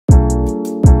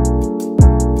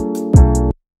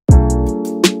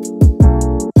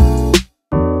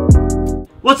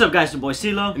What's up, guys? It's your boy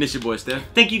CeeLo. And it's your boy Steph.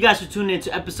 Thank you guys for tuning in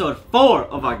to episode 4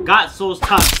 of our GotSoles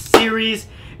Top series.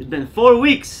 It's been 4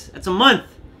 weeks. That's a month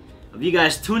of you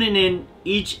guys tuning in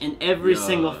each and every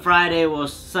single Friday. Well,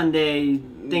 Sunday,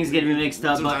 things get me mixed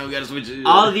up. But we gotta switch it.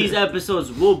 all of these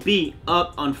episodes will be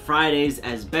up on Fridays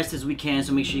as best as we can.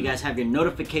 So make sure you guys have your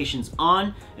notifications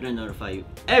on. It'll notify you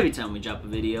every time we drop a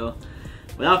video.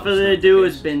 Without further ado,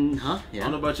 it's been, I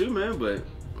don't know about you, man, but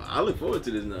I look forward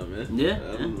to this now, man. Yeah.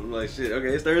 I'm like, shit, okay,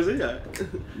 it's Thursday.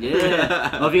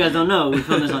 Yeah. Well, if you guys don't know, we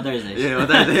film this on Thursdays. Yeah, on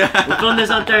Thursday. We film this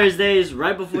on Thursdays,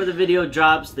 right before the video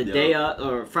drops, the day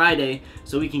or Friday,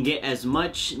 so we can get as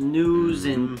much news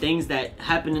and things that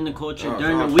happen in the culture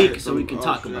during the week, so we can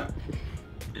talk about.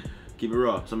 Keep it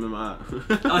raw. Something in my eye.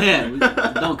 Oh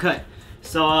yeah, don't cut.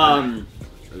 So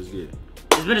Let's get it.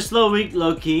 It's been a slow week,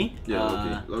 low key.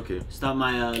 Yeah, low key. Stop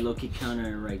my low key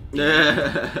counter right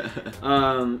there.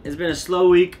 It's been a slow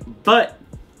week, but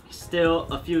still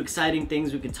a few exciting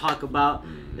things we can talk about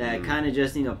that kind of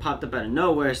just popped up out of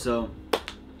nowhere. So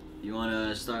you want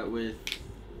to start with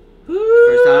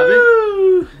first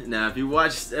topic? Now, if you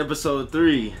watched episode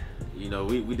 3,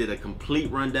 we did a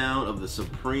complete rundown of the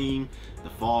Supreme, the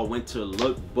fall winter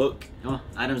lookbook. Oh,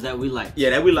 items that we like.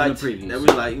 Yeah, that we like. That we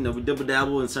like. We double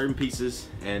dabble in certain pieces.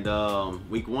 And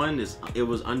week 1 it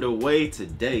was underway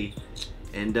today.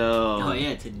 And oh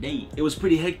yeah, today. It was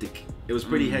pretty hectic. It was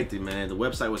pretty hectic, man. The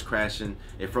website was crashing.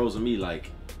 It froze on me like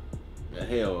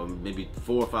hell, maybe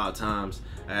 4 or 5 times.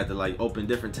 I had to like open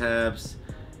different tabs.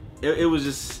 It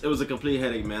was a complete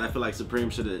headache, man. I feel like Supreme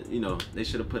should have, they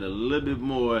should have put a little bit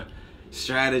more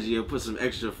strategy or put some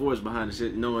extra force behind the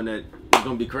shit, knowing that it's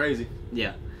gonna be crazy.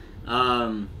 Yeah.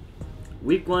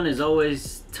 Week 1 is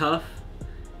always tough.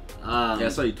 Yeah, I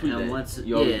saw you tweet that.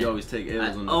 You always take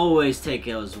L's on that. Always take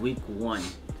L's week 1.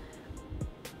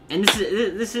 And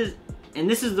this is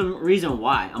the reason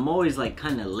why I'm always like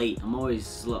kind of late. I'm always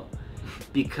slow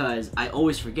because I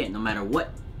always forget, no matter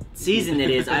what season it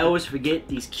is. I always forget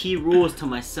these key rules to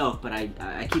myself, but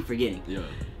I keep forgetting. Yeah.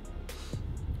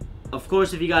 Of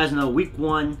course, if you guys know, week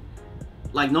 1,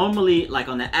 like normally, like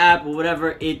on the app or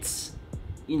whatever, it's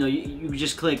you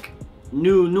just click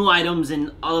new items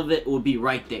and all of it will be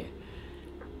right there.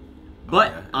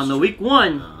 But on the week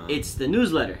 1, it's the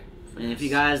newsletter. And if you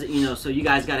guys, so you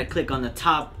guys got to click on the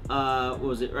top, what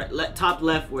was it, right? Top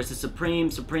left where it says Supreme,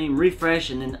 refresh,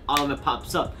 and then all of it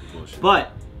pops up. Bullshit.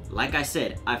 But like I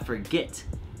said, I forget,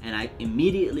 and I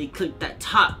immediately clicked that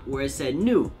top where it said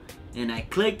new, and I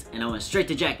clicked, and I went straight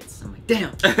to jackets. I'm like,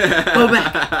 damn, go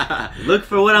back, look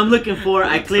for what I'm looking for.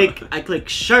 I click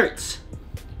shirts,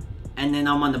 and then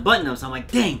I'm on the button up, so I'm like,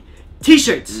 dang,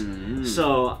 t-shirts.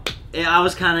 So I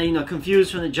was kind of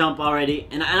confused from the jump already,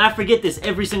 and I forget this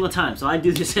every single time. So I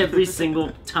do this every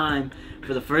single time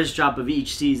for the first drop of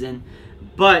each season,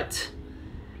 but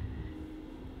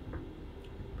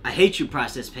I hate you,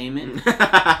 process payment.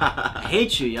 I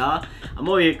hate you, y'all. I'm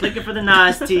over here clicking for the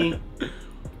Nas tee.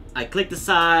 I click the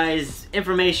size,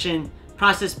 information,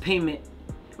 process payment,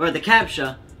 or the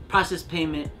CAPTCHA, process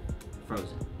payment, frozen.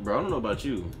 Bro, I don't know about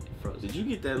you. Frozen. Did you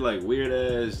get that like weird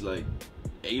ass like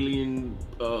alien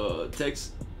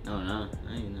text? Oh no,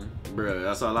 I didn't know. Bro,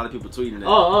 I saw a lot of people tweeting that.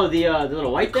 Oh, the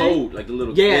little white thing? Code, like the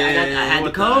little. Yeah, I had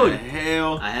the code. The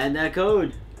hell? I had that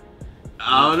code.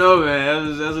 I don't know,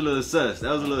 man. That was a little sus. That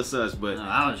was a little sus, but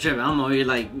I was tripping. I'm over here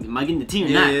like, am I getting the team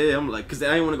or not? not? Yeah, I'm like, cause I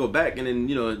didn't want to go back and then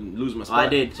lose my spot. Oh, I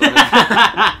did. So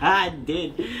I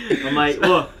did. I'm like,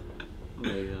 whoa.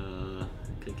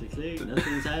 Click.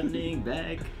 Nothing's happening.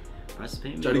 Back. Process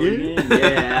payment. Try to get it.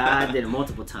 Yeah, I did it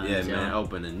multiple times. Yeah, man. I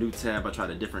opened a new tab. I tried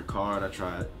a different card. I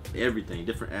tried everything,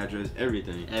 different address,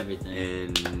 everything.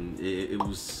 And it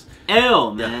was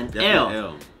L, man.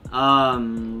 L.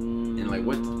 And like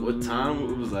what time?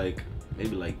 It was like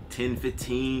maybe like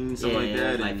 10:15, something like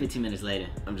that. Like 15 minutes later.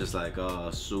 I'm just like,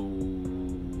 so.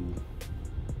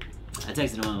 I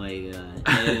texted him like,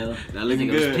 L. Not looking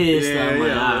good. Was pissed. Yeah, I'm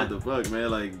like, what the fuck, man?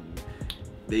 Like,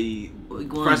 the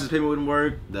process payment wouldn't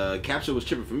work. The CAPTCHA was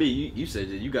tripping for me. You said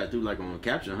that you got through like on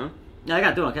CAPTCHA, huh? Yeah, I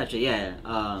got through on CAPTCHA.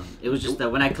 Yeah. It was just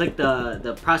that when I clicked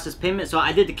the process payment, so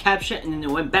I did the CAPTCHA and then it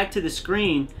went back to the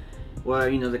screen where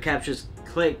the CAPTCHA's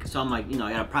click. So I'm like,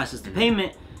 I gotta process the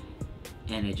payment,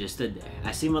 and it just stood there.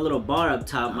 I see my little bar up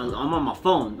top. I'm on my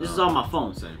phone. This is on my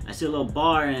phone. Same. I see a little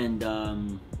bar and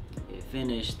it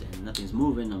finished and nothing's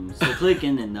moving. I'm still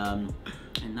clicking and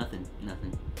nothing.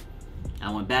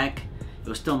 I went back. It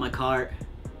was still in my cart.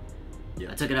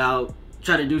 I took it out,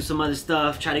 tried to do some other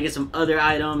stuff, try to get some other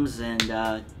items, and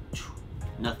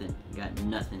nothing. Got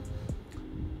nothing.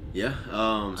 Yeah.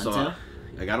 So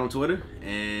I got on Twitter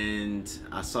and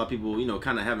I saw people,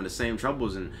 kind of having the same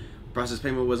troubles, and process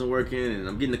payment wasn't working, and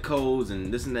I'm getting the codes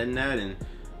and this and that and that,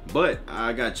 but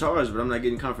I got charged, but I'm not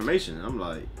getting confirmation. And I'm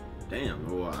like, damn.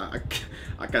 Well,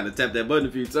 I kind of tapped that button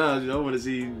a few times. I want to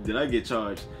see, did I get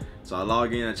charged? So I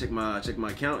log in, I check my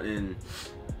account, and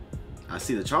I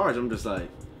see the charge. I'm just like,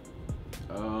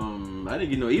 I didn't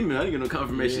get no email. I didn't get no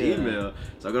confirmation email.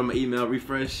 So I go to my email,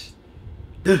 refresh.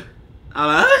 I'm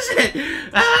like, oh shit.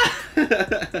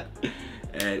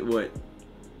 At what?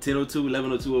 10:02,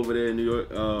 11:02 over there in New York.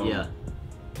 Yeah.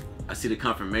 I see the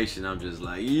confirmation. I'm just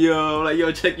like,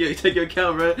 yo, check your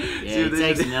account, bro. Yeah, he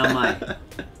texted me. I'm like,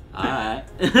 all right.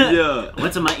 Yeah.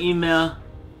 Went to my email.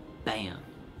 Bam.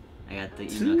 I got the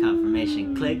email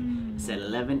confirmation. Click. It said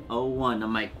 11:01.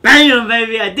 I'm like, bam,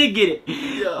 baby, I did get it.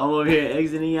 Yeah. I'm over here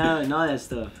exiting out and all that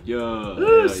stuff.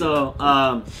 Yeah. So,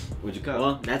 what'd you call?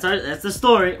 Well, that's the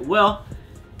story. Well,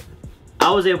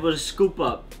 I was able to scoop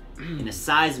up in a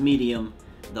size medium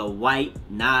the white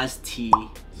Nas tee,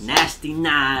 nasty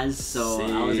Nas. So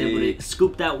I was able to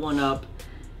scoop that one up.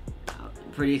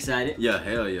 Pretty excited. Yeah,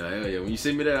 hell yeah. When you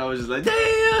sent me that, I was just like,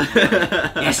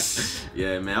 damn. Yes.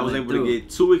 Yeah, man. I was able to get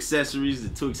 2 accessories.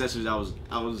 The 2 accessories I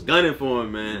was gunning for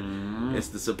them, man. It's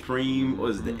the Supreme,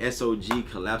 what is it, the SOG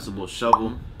collapsible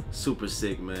shovel. Super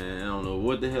sick, man. I don't know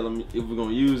what the hell if we're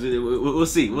gonna use it. We'll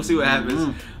see. We'll see what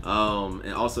happens.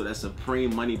 And also that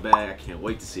Supreme money bag. I can't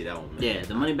wait to see that one, man. Yeah,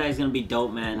 the money bag's gonna be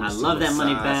dope, man. I love that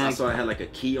money bag. I saw it had like a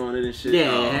key on it and shit.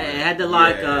 Yeah, it had the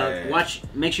lock.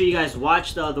 Make sure you guys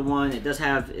watch the other one. It does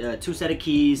have 2 set of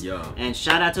keys. Yeah. And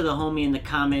shout out to the homie in the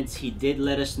comments. He did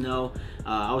let us know.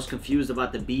 I was confused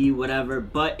about the B whatever,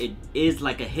 but it is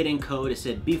like a hidden code. It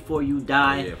said before you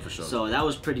die. Oh, yeah, for sure. So that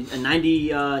was pretty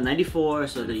 94.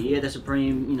 So the year that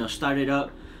Supreme started up.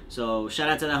 So shout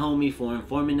out to that homie for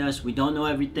informing us. We don't know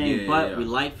everything, but we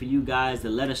like for you guys to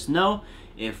let us know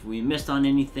if we missed on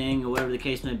anything or whatever the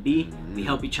case may be. We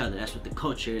help each other. That's what the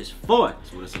culture is for.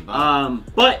 That's what it's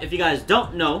about. But if you guys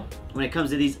don't know, when it comes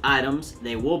to these items,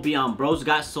 they will be on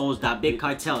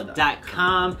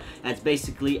BrosGotSoles.BigCartel.com. That's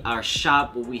basically our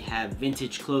shop where we have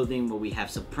vintage clothing, where we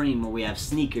have Supreme, where we have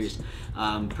sneakers.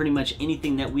 Pretty much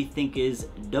anything that we think is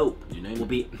dope will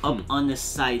be up on the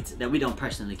site that we don't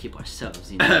personally keep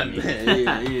ourselves. You know what I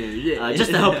mean?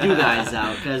 Just to help you guys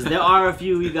out, because there are a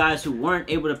few of you guys who weren't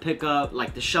able to pick up,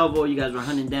 like the shovel. You guys were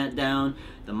hunting that down.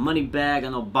 The money bag, I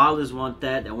know ballers want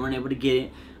that weren't able to get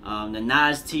it. The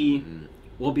Nas tee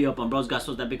will be up on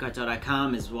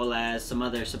BrosGotSoles.BigCartel.com, as well as some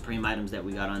other Supreme items that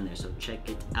we got on there. So check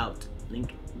it out.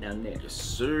 Link down there. Yes,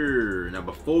 sir. Now,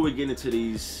 before we get into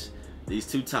these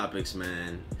 2 topics,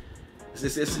 man,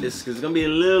 it's gonna be a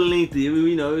little lengthy. It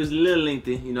was a little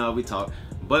lengthy. You know how we talk.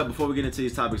 But before we get into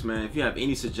these topics, man, if you have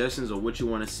any suggestions or what you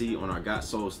want to see on our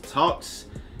GotSoles talks,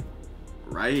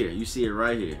 right here, you see it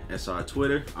right here. That's our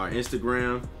Twitter, our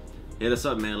Instagram. Hit us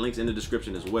up, man. Links in the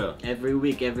description as well. Every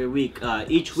week.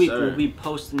 Each week we'll be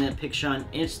posting that picture on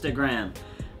Instagram.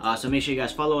 So make sure you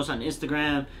guys follow us on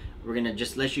Instagram. We're gonna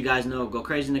just let you guys know. Go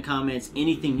crazy in the comments.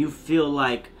 Anything you feel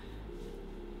like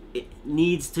it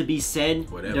needs to be said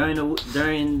during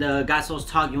the GotSoles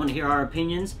talk, you want to hear our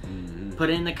opinions, put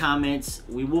it in the comments.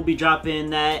 We will be dropping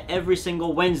that every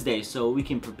single Wednesday, so we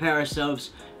can prepare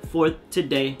ourselves for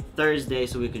today, Thursday,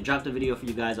 so we can drop the video for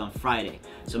you guys on Friday.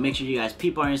 So make sure you guys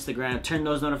peep our Instagram, turn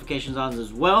those notifications on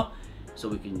as well,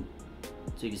 so you can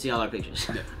see all our pictures.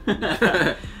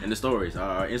 And the stories,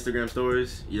 our Instagram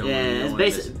stories.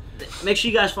 Make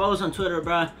sure you guys follow us on Twitter,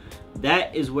 bro.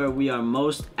 That is where we are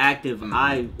most active.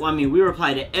 I mean, we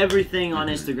reply to everything on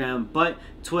Instagram, but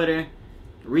Twitter,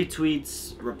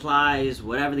 retweets, replies,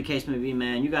 whatever the case may be,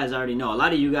 man. You guys already know. A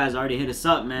lot of you guys already hit us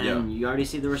up, man. Yeah. You already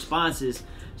see the responses.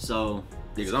 So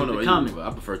because I don't know what you, I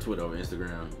prefer Twitter over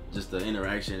Instagram. Just the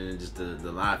interaction and just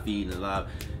the live feed and the live.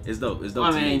 It's dope. It's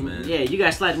dope to me, man. Yeah, you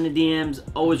guys slide in the DMs,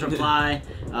 always reply.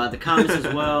 The comments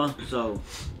as well. So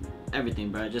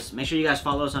everything, bro. Just make sure you guys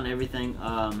follow us on everything.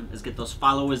 Let's get those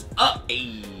followers up.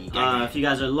 If you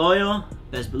guys are loyal,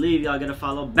 best believe y'all get a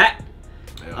follow back.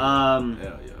 Hell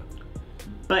yeah.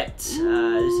 But this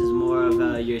is more of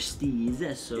your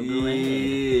steez, so go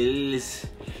ahead.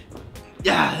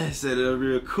 Let's set it up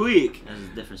real quick. That's a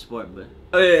different sport, but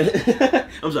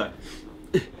I'm sorry.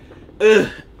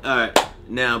 Alright,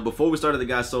 now before we started the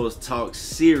GotSoles Talk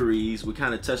series, we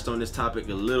kind of touched on this topic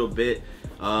a little bit,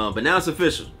 but now it's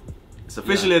official. It's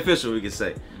officially official, we can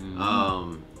say.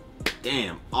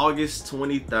 Damn, August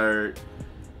 23rd,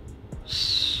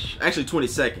 actually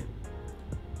 22nd,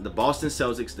 the Boston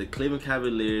Celtics, the Cleveland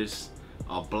Cavaliers,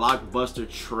 a blockbuster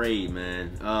trade,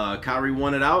 man. Kyrie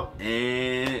won it out,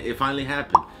 and it finally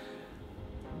happened.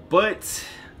 But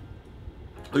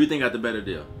who do you think got the better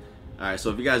deal? All right,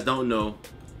 so if you guys don't know,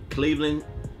 Cleveland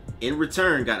in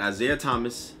return, got Isaiah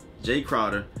Thomas, Jay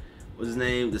Crowder, what's his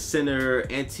name? The center,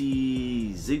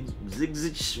 Zigzag,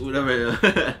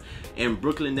 whatever. And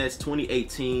Brooklyn Nets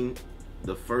 2018,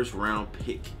 the first round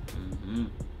pick.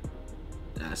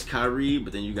 That's Kyrie,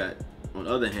 but then you got, on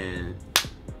the other hand,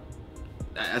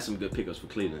 that's some good pickups for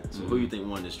Cleveland. So who you think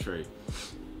won this trade?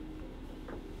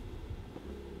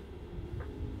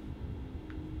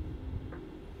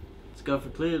 It's good for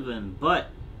Cleveland, but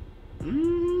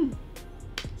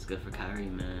it's good for Kyrie,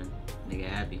 man. Nigga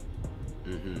happy.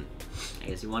 I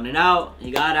guess he wanted out. He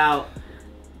got out.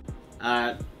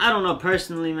 I don't know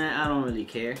personally, man. I don't really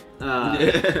care.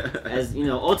 As you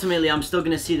know, ultimately, I'm still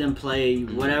gonna see them play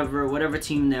whatever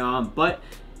team they're on. But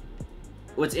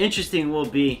what's interesting will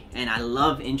be, and I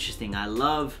love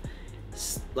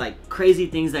like crazy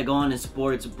things that go on in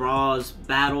sports, brawls,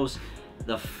 battles.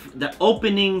 The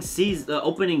opening season, the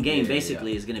opening game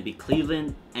basically is gonna be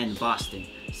Cleveland and Boston.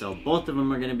 So both of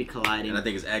them are gonna be colliding. And I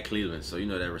think it's at Cleveland, so you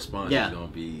know that response is gonna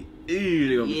be,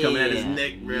 they're gonna be coming at his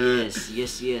neck, bro.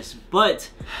 Yes. But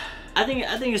I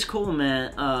think it's cool,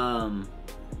 man. A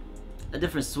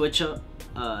different switch up,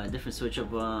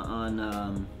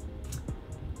 on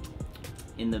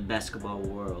in the basketball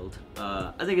world.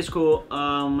 I think it's cool.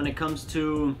 When it comes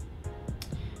to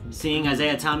seeing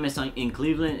Isaiah Thomas in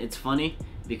Cleveland, it's funny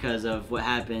because of what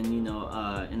happened, you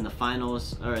know, in the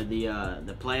finals or the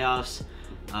playoffs.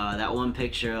 That one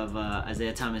picture of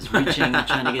Isaiah Thomas reaching,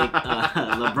 trying to get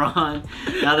LeBron.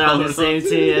 Now they're on the same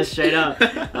team, yeah, straight up.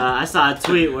 I saw a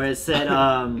tweet where it said,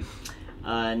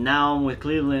 now I'm with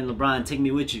Cleveland, LeBron, take me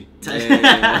with you.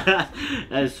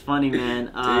 That's funny,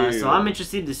 man. So I'm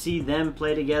interested to see them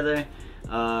play together.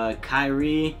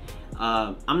 Kyrie.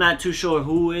 I'm not too sure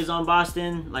who is on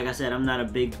Boston. Like I said, I'm not a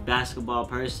big basketball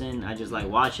person. I just like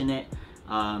watching it.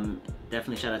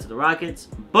 Definitely shout out to the Rockets.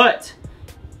 But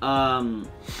I'm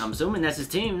assuming that's his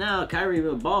team now. Kyrie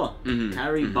will ball.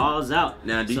 Kyrie balls out.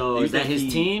 Now, is that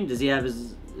his team? Does he have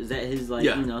his? Is that his, like,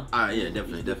 you know? Yeah,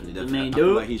 definitely. The main I dude.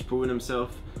 feel like he's proven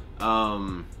himself.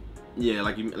 Yeah,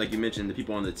 like you mentioned, the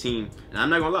people on the team, and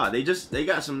I'm not gonna lie, they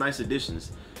got some nice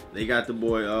additions. They got the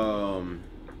boy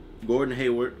Gordon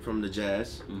Hayward from the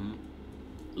Jazz,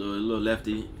 little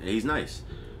lefty, and he's nice.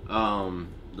 The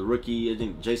rookie, I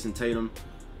think Jason Tatum,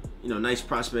 you know, nice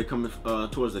prospect coming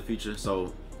towards the future.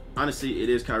 So honestly, it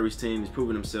is Kyrie's team. He's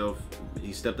proven himself.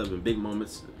 He stepped up in big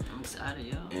moments. I'm excited,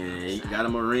 yo. And he got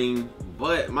him a ring.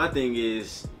 But my thing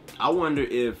is, I wonder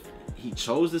if he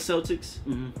chose the Celtics,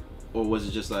 or was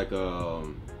it just like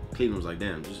Cleveland was like,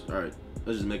 damn, just all right,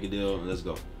 let's just make a deal and let's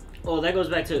go. Oh, that goes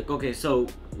back to, okay, so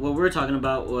what we're talking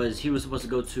about was he was supposed to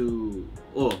go to,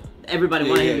 everybody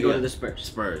wanted him to go to the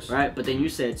Spurs. Right? But then you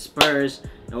said Spurs,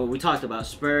 and what we talked about,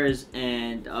 Spurs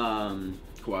and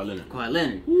Kawhi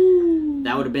Leonard. Woo.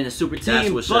 That would have been a super team. That's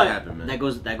what should happen, man. That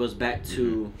goes back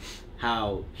to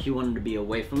how he wanted to be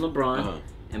away from LeBron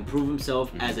and prove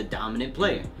himself as a dominant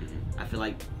player. I feel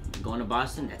like going to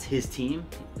Boston, that's his team.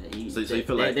 So you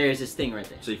feel like there's his thing right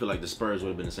there. So you feel like the Spurs would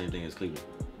have been the same thing as Cleveland?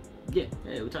 Yeah,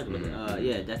 we talked about it.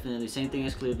 Yeah, definitely same thing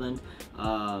as Cleveland.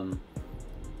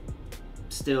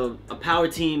 Still a power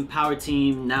team.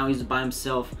 Now he's by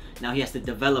himself. Now he has to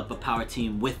develop a power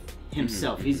team with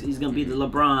himself. He's gonna be the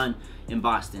LeBron in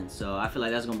Boston. So I feel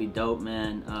like that's gonna be dope,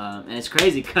 man. And it's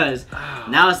crazy because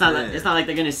now it's not like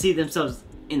they're gonna see themselves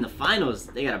in the finals.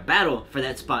 They got to battle for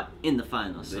that spot in the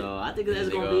finals. So I think that's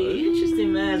gonna be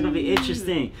interesting, man. It's gonna be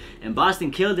interesting. And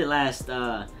Boston killed it last.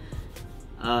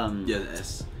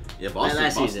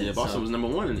 Boston was number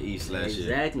 1 in the East last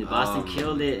year. Exactly. Boston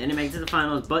killed it. They didn't make it to the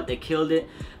finals, but they killed it.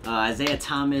 Isaiah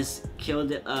Thomas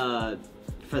killed it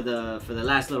for the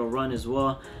last little run as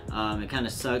well. It kind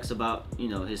of sucks about, you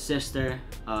know, his sister.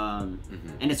 And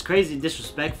it's crazy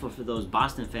disrespectful for those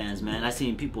Boston fans, man. I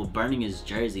seen people burning his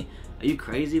jersey. Are you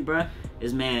crazy, bro?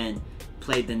 This man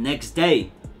played the next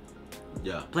day.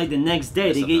 Yeah. Played the next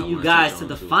day to get you guys to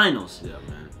the finals. Yeah,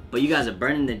 man. But you guys are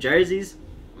burning the jerseys.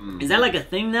 Is that like a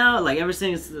thing now? Like ever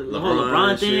since the whole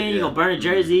LeBron thing, you gonna burn a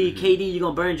jersey. KD, you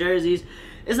gonna burn jerseys.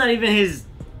 It's not even his.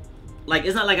 Like,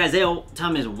 it's not like Isaiah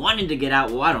Thomas wanted to get out.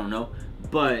 Well, I don't know,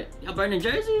 but y'all burning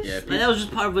jerseys. Yeah, like, that was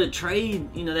just part of a trade.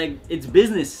 You know, that it's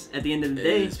business at the end of the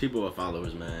day. It's people are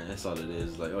followers, man. That's all it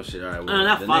is. Like, oh shit, all right. Well, no,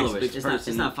 not followers. It's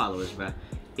not followers, bro.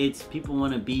 It's people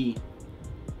want to be.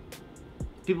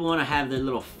 People want to have their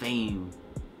little fame.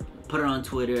 Put it on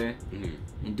Twitter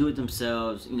and do it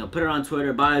themselves. You know, put it on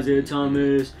Twitter, buy Isaiah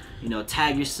Thomas, you know,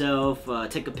 tag yourself,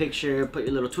 take a picture, put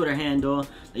your little Twitter handle.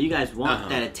 You guys want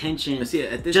that attention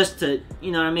just to,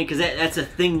 you know what I mean? Because that's a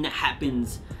thing that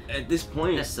happens. At this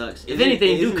point, that sucks. If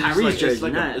anything, do Kyrie's jersey.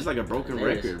 It's like a broken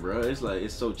record, bro. It's like,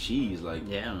 it's so cheese. Like,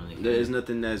 yeah, I don't think there's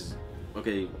nothing that's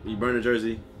okay, you burn a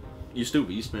jersey, you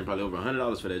stupid. You spent probably over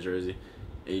 $100 for that jersey,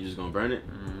 and you just gonna burn it,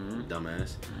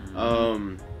 dumbass.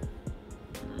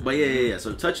 But yeah.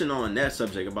 So touching on that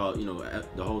subject about, you know,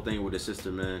 the whole thing with his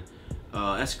sister, man,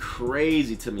 that's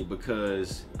crazy to me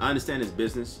because I understand it's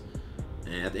business,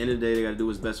 and at the end of the day, they gotta do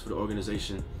what's best for the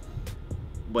organization.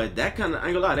 But that kind of, I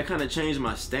ain't gonna lie, that kind of changed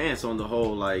my stance on the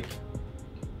whole like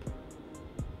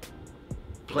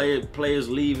players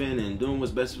leaving and doing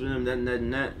what's best for them,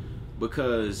 that,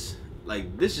 because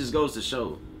like this just goes to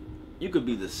show you could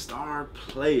be the star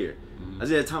player.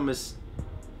 Isaiah Thomas,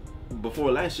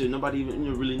 before last year, nobody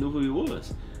even really knew who he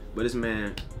was, but this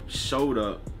man showed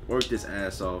up, worked his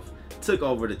ass off, took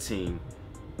over the team,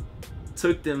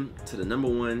 took them to the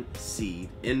 #1 seed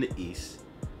in the East.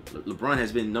 LeBron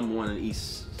has been #1 in the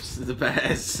East the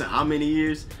past how many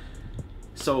years?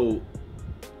 So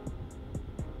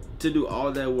to do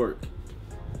all that work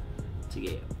to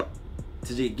get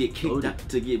kicked out,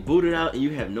 to get booted out, and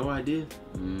you have no idea.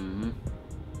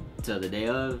 Till the day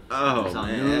of. Oh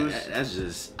man, that's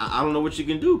just, I don't know what you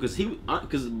can do, because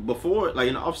before, like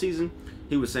in the offseason,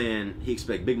 he was saying he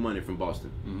expect big money from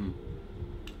Boston.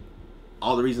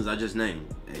 All the reasons I just named,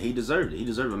 and he deserved it. He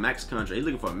deserved a max contract. He's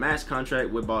looking for a max contract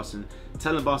with Boston,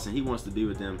 telling Boston he wants to be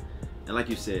with them. And like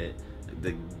you said,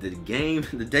 the game,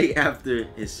 the day after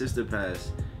his sister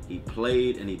passed, he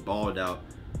played and he balled out,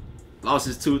 lost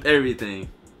his tooth, everything.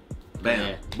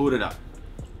 Bam, booted out,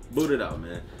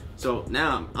 man. So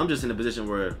now I'm just in a position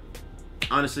where,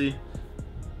 honestly,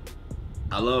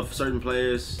 I love certain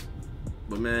players,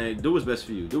 but man, do what's best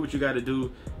for you. Do what you got to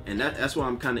do. And that's why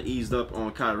I'm kind of eased up on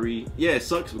Kyrie. Yeah, it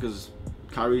sucks because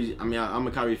Kyrie, I mean, I'm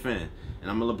a Kyrie fan and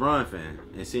I'm a LeBron fan,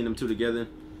 and seeing them two together,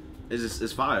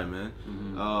 it's fire, man.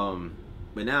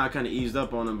 But now I kind of eased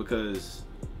up on them because,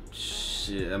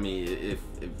 shit, I mean, if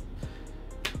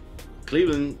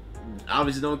Cleveland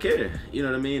obviously don't care, you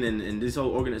know what I mean? And these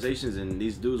whole organizations and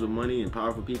these dudes with money and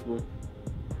powerful people,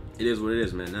 it is what it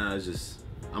is, man. Now it's just,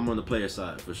 I'm on the player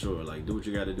side for sure. Like, do what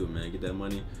you got to do, man. Get that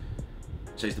money.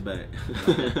 Chase the bag.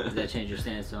 Does that change your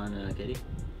stance on KD?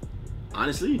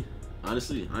 Honestly.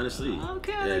 Okay,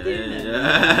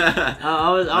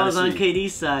 I was on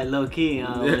KD's side, low key,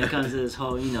 when it comes to this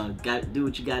whole, you know, got to do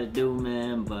what you got to do,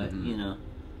 man. But you know.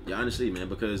 Yeah, honestly, man,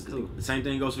 because the same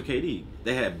thing goes for KD.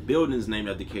 They had buildings named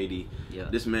after KD. Yeah.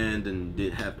 This man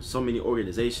did have so many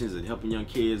organizations and helping young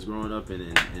kids growing up,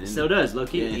 and still does, low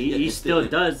key. He still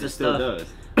does the stuff. Still does.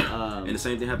 And the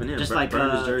same thing happened to him. Just like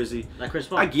Burton his jersey. Like Chris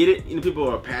Paul. I get it. You know, people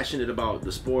are passionate about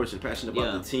the sports and passionate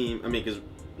about the team. I mean, because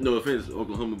no offense,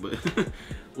 Oklahoma, but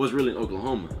what's really in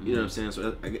Oklahoma? You know what I'm saying?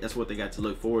 So that's what they got to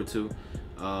look forward to.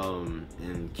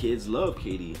 And kids love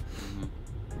KD,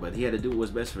 but he had to do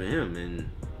what's best for him. And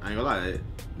I ain't gonna lie, I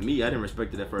didn't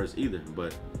respect it at first either.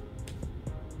 But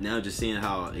now just seeing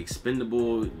how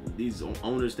expendable these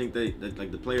owners think that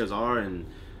like the players are, and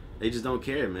they just don't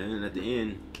care, man. And at the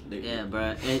end, yeah,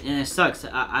 bro, and it sucks.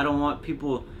 I don't want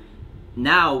people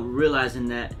now realizing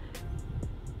that.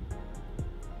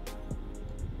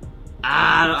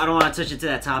 I don't want to touch into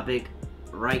that topic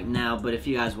right now, but if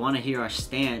you guys want to hear our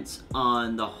stance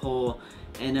on the whole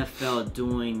NFL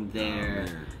doing their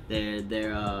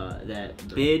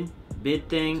bid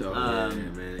thing,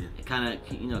 kind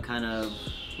of,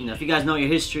 if you guys know your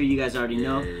history, you guys already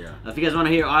know. If you guys want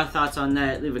to hear our thoughts on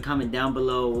that, leave a comment down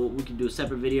below. We can do a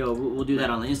separate video. We'll do that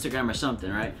on the Instagram or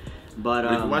something, right? But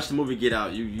if you watch the movie Get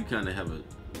Out, you kind of have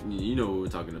you know what we're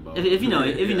talking about. If you know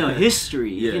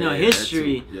history,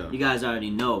 you guys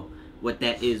already know what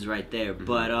that is right there.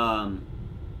 But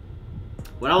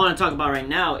what I want to talk about right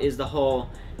now is the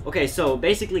whole. Okay, so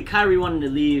basically Kyrie wanted to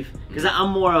leave because I'm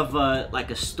more of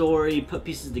a story, put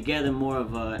pieces together, more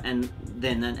of an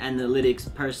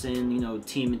analytics person,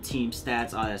 team and team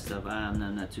stats, all that stuff. I'm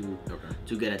not too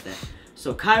good at that.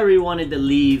 So Kyrie wanted to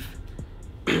leave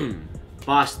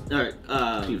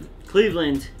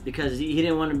Cleveland because he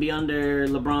didn't want to be under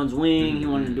LeBron's wing. He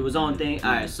wanted to do his own thing.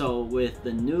 All right, so with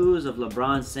the news of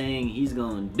LeBron saying he's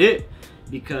going to dip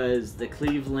because the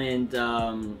Cleveland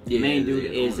main dude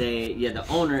is the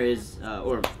owner is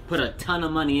or put a ton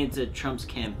of money into Trump's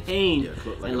campaign,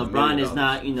 and LeBron is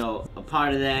not a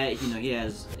part of that. He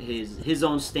has his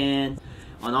own stand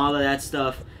on all of that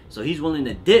stuff, so he's willing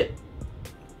to dip.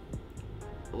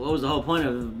 What was the whole point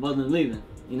of Butler leaving?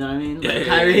 You know what I mean? Like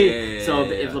Kyrie. So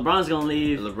if LeBron's gonna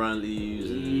leave, LeBron leaves.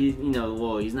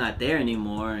 He's not there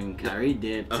anymore, and Kyrie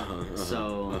dipped.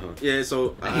 Yeah.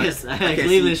 So I guess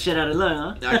Cleveland shit out of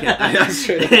luck, huh?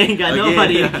 They ain't got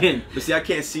nobody again. But see, I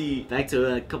can't see back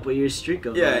to a couple years streak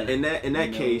of in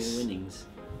that case. Winnings.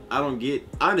 I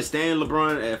understand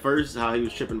LeBron at first how he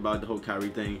was tripping about the whole Kyrie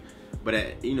thing,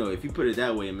 But you know, if you put it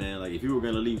that way, man, like if you were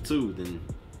gonna leave too, then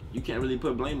you can't really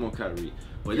put blame on Kyrie.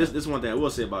 But this one thing I will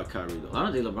say about Kyrie though. I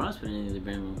don't think LeBron's putting any of the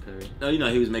blame on Kyrie. You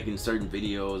know, he was making certain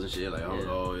videos and shit like,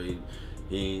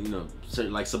 he you know,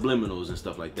 certain like subliminals and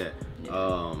stuff like that.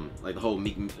 Yeah. Like the whole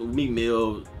Meek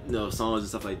Mill, you know, songs and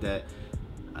stuff like that.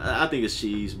 I think it's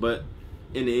cheese, but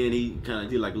in the end, he kind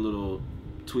of did like a little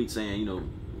tweet saying, you know,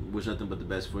 wish nothing but the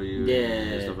best for you,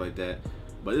 and stuff like that.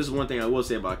 But this is one thing I will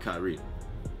say about Kyrie.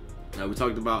 Now we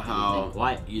talked about how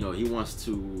you know he wants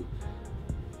to,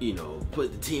 you know,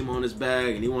 put the team on his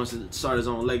back and he wants to start his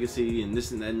own legacy and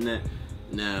this and that and that.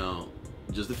 Now,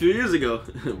 just a few years ago,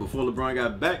 before LeBron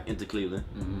got back into Cleveland,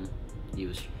 he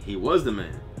was the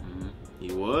man.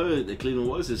 Cleveland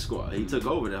was his squad. He took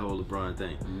over that whole LeBron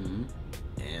thing.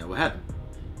 And what happened?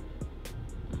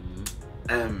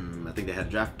 I think they had a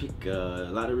draft pick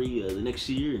lottery the next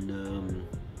year, and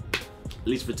at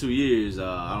least for 2 years,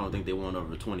 I don't think they won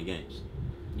over 20 games.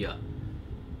 Yeah.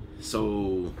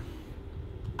 So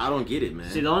I don't get it, man.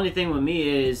 See, the only thing with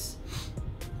me is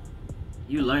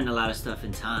you learn a lot of stuff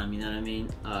in time. You know what I mean?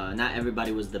 Not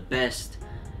everybody was the best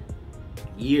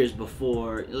years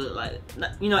before. Like,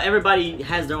 you know, everybody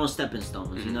has their own stepping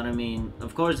stones. You know what I mean?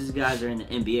 Of course, these guys are in the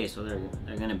NBA, so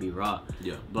they're gonna be raw.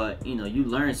 Yeah. But you know, you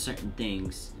learn certain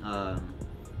things. I'm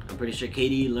pretty sure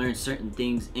KD learned certain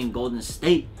things in Golden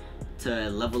State to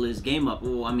level his game up.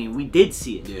 Well, I mean, we did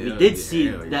see it. We did see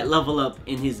that level up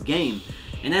in his game.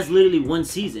 And that's literally one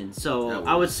season. So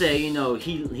I would say, you know,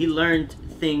 he learned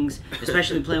things,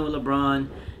 especially playing with LeBron,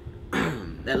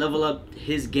 that level up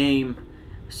his game.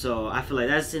 So I feel like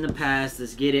that's in the past.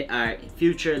 Let's get it. All right,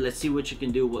 future. Let's see what you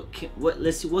can do.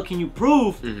 Let's see what can you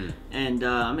prove. And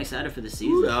I'm excited for the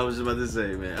season. Ooh, I was about to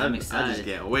say, man. I'm excited. I just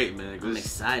can't wait, man. I'm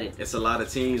excited. It's a lot of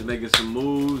teams making some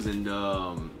moves, and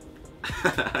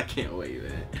I can't wait,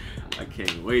 man. I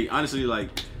can't wait. Honestly, like.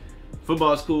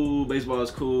 Football's cool, baseball is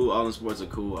cool, all the sports are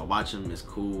cool. I watch them, it's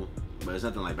cool, but it's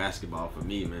nothing like basketball for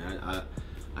me, man.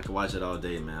 I can watch it all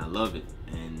day, man. I love it,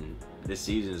 and this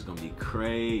season is gonna be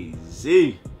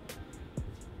crazy.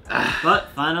 But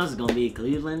finals is gonna be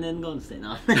Cleveland and Golden State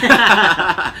now.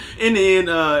 In the end,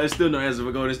 it's still no answer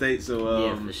for Golden State, so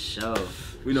yeah, for sure.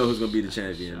 We know who's gonna be the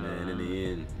champion, man. In the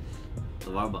end,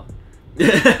 LeVar Ball.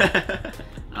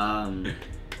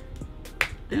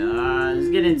 Let's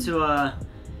get into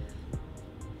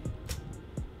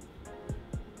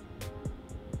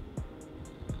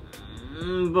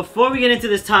before we get into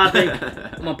this topic,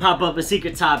 I'm gonna pop up a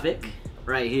secret topic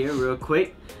right here real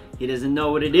quick. He doesn't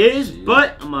know what it is,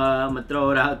 but I'm gonna throw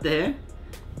it out there.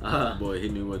 Boy,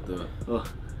 hit me with the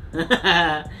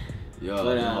yo,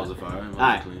 balls of fire.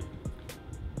 Alright.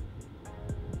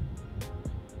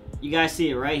 You guys see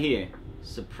it right here.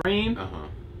 Supreme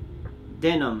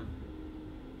Denim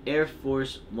Air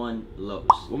Force One lows.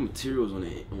 What materials on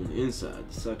the inside?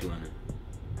 The suck liner.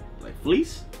 Like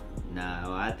fleece?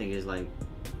 Nah, I think it's like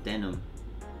denim,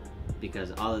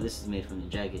 because all of this is made from the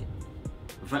jacket.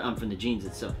 From the jeans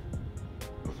itself.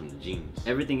 Oh, from the jeans.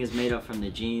 Everything is made up from the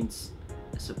jeans,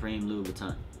 Supreme Louis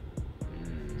Vuitton.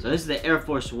 So this is the Air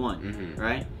Force One,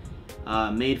 right?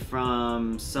 Made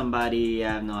from somebody,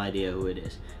 I have no idea who it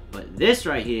is. But this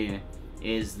right here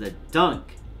is the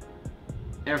Dunk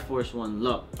Air Force One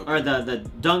low, or the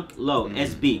Dunk Low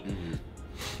SB.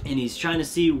 And he's trying to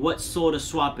see what sole to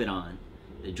swap it on.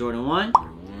 The Jordan 1,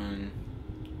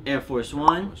 Air Force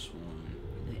One,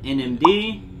 the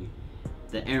NMD,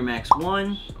 the Air Max 1,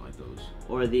 I like those.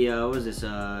 or the what is this?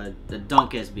 The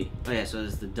Dunk SB. Oh yeah, so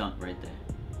it's the Dunk right there.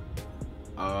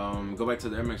 Go back to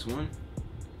the Air Max 1.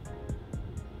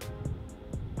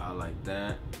 I like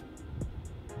that.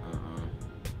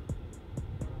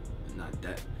 Not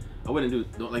that. I wouldn't do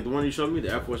like the one you showed me,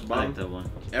 the Air Force bottom. I like that one.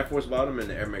 Air Force bottom and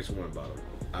the Air Max 1 bottom.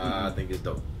 I think it's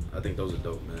dope. I think those are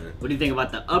dope, man. What do you think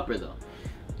about the upper though?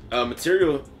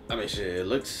 Material, I mean, shit, it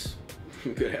looks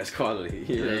good ass quality.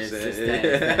 You know what I'm saying? It's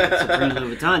that Supreme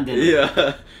Louis Vuitton denim.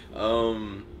 Yeah.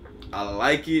 I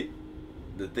like it.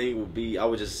 The thing would be,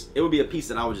 it would be a piece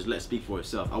that I would just let speak for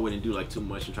itself. I wouldn't do like too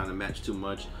much and trying to match too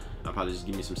much. I'd probably just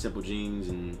give me some simple jeans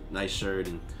and nice shirt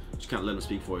and just kind of let them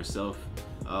speak for itself.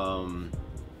 I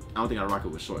don't think I'd rock it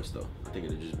with shorts though. I think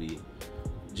it'd just be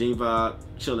jean vibe,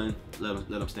 chilling, let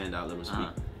them stand out, let them speak.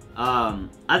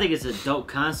 I think it's a dope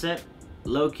concept.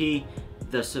 Low key,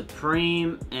 the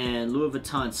Supreme and Louis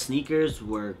Vuitton sneakers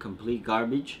were complete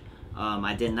garbage.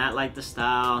 I did not like the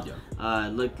style.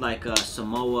 It looked like a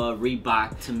Samoa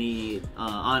Reebok to me,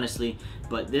 honestly.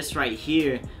 But this right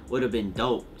here would have been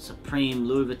dope. Supreme,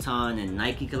 Louis Vuitton, and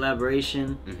Nike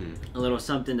collaboration. A little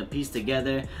something to piece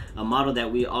together. A model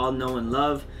that we all know and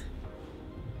love,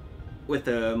 with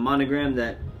a monogram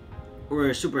that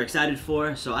we're super excited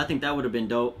for. So I think that would have been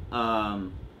dope.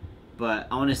 But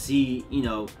I want to see, you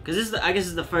know, because this is I guess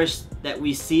it's the first that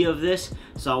we see of this.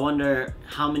 So I wonder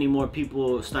how many more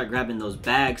people start grabbing those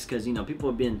bags, because you know people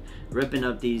have been ripping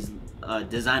up these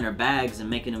designer bags and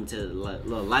making them to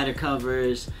little lighter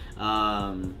covers.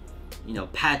 You know,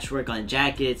 patchwork on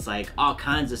jackets, like all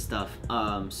kinds of stuff.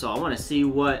 So I want to see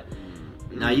what.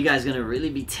 Now you guys gonna really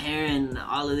be tearing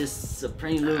all of this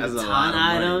Supreme Louis Vuitton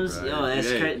items? Money, yo, that's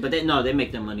crazy. But they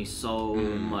make their money so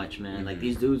much, man. Like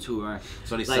these dudes who are.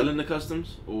 So they selling the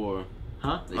customs or?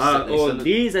 Huh?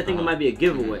 These I think it might be a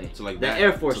giveaway. So like the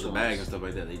Air Force so the bags and stuff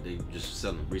like that, they just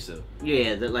sell them resale.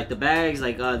 Yeah, like the bags.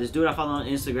 Like this dude I follow on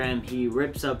Instagram, he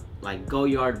rips up like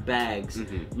Goyard bags,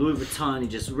 Louis Vuitton. He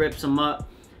just rips them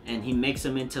up and he makes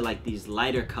them into like these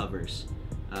lighter covers,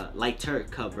 lighter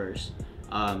covers.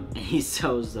 And he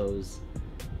sells those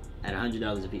at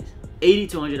 $100 a piece, $80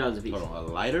 to $100 a piece. Hold on, a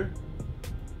lighter?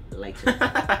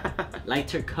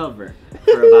 Lighter cover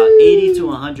for about $80 to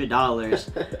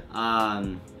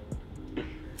 $100.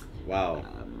 Wow.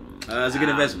 That's a good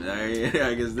investment.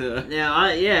 I guess. Yeah.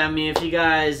 I mean, if you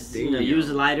guys use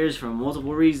the lighters for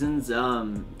multiple reasons, you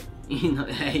know,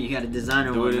 hey, you got a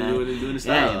designer one, man. Doing the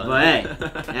style. Hey,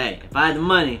 but hey, if I had the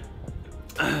money,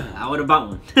 I would have bought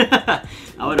one.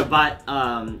 I would have bought.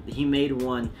 He made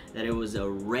one that it was a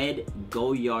red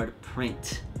Goyard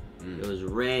print. It was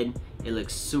red. It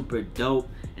looks super dope,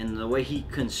 and the way he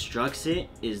constructs it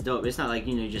is dope. It's not like,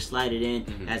 you know, you just slide it in.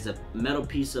 It has a metal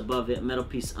piece above it, metal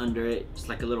piece under it. It's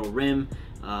like a little rim,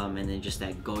 and then just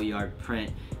that Goyard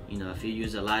print. You know, if you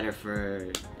use a lighter for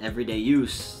everyday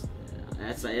use,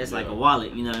 that's like a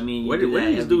wallet. You know what I mean? Where do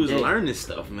these dudes learn this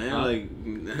stuff, man?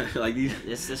 Like these.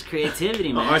 It's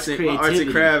creativity, man. Arts and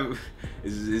craft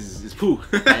is poo.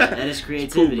 That is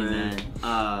creativity, poo, man.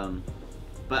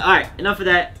 But all right, enough of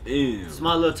that. Damn.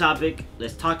 Small little topic.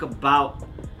 Let's talk about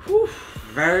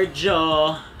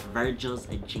Virgil. Virgil's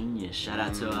a genius. Shout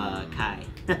out to Kai.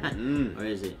 Or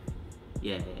is it?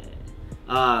 Yeah.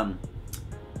 The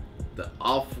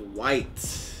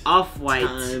Off-White. Off-White.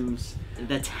 Times.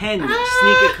 The 10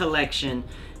 sneaker collection.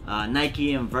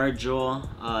 Nike and Virgil,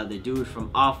 the dude from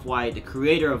Off-White, the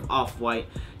creator of Off-White,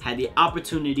 had the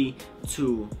opportunity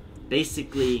to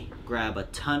basically grab a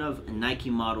ton of Nike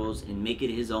models and make it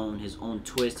his own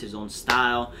twist, his own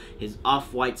style, his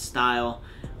Off-White style.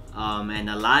 And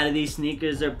a lot of these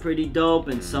sneakers are pretty dope,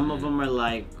 and some of them are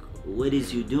like, what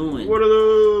is you doing? What are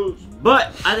those? But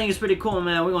I think it's pretty cool,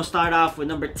 man. We're gonna start off with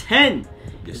number 10.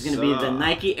 It's gonna be the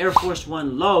Nike Air Force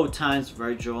One Low times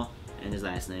Virgil and his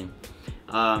last name.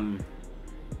 I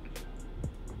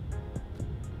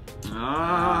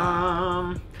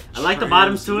like the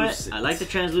bottoms to it. I like the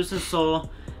translucent sole.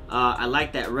 I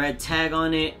like that red tag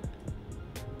on it.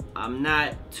 I'm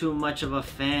not too much of a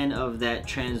fan of that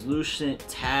translucent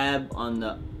tab on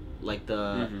the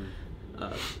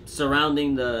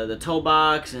surrounding the toe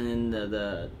box and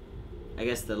the I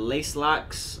guess the lace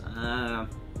locks.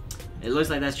 It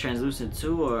looks like that's translucent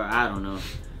too, or I don't know.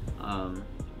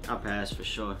 I'll pass for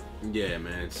sure. Yeah,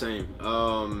 man, same.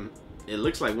 It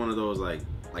looks like one of those like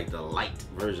the light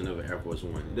version of an Air Force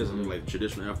One. It doesn't look like the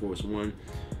traditional Air Force One.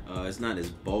 It's not as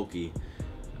bulky.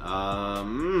 Yeah,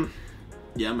 I'm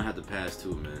gonna have to pass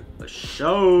too, man. For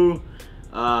sure.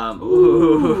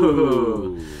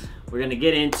 Ooh. We're gonna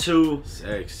get into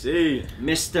sexy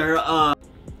Mr.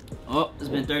 Oh, it's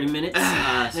been 30 minutes.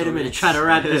 So we're gonna try to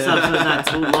wrap this up so it's not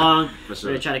too long. We're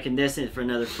gonna try to condense it for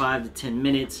another 5 to 10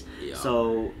 minutes. Yeah.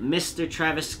 So Mr.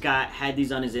 Travis Scott had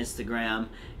these on his Instagram.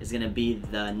 It's gonna be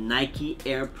the Nike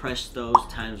Air Prestos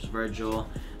times Virgil.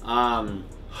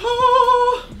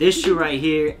 This shoe right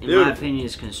here, in my opinion,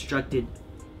 is constructed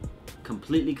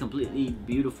completely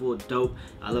beautiful, dope.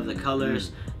 I love the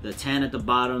colors, the tan at the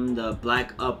bottom, the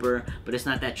black upper, but it's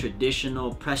not that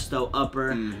traditional Presto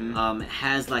upper. It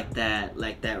has like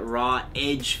that raw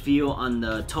edge feel on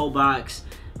the toe box,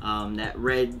 that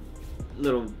red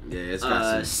little it's got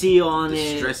some seal on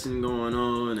it, distressing going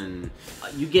on, and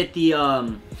you get the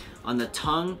on the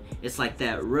tongue, it's like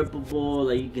that rippable,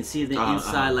 like you can see the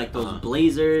inside, like those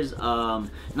Blazers. No,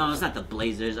 it's not the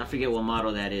Blazers. I forget what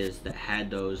model that is that had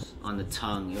those on the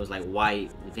tongue. It was like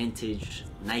white, vintage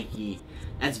Nike.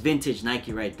 That's vintage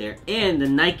Nike right there. And the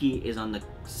Nike is on the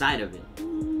side of it.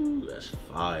 Ooh, that's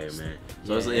fire, man.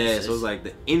 So so it's like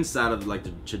the inside of like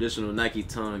the traditional Nike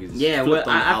tongue is flipped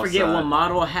on the I forget what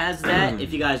model has that.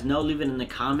 If you guys know, leave it in the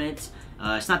comments.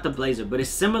 It's not the Blazer, but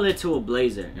it's similar to a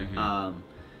Blazer.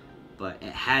 But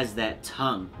it has that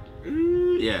tongue.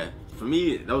 Yeah, for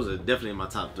me, those are definitely in my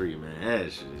top 3, man.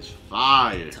 That shit is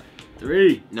fire. Top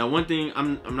 3. Now, one thing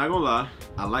I'm not gonna lie,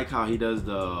 I like how he does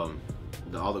the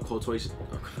all the quotations,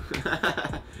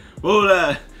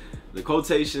 well, the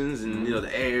quotations and you know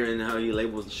the air and how he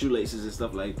labels the shoelaces and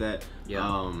stuff like that.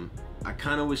 Yeah. I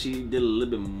kind of wish he did a little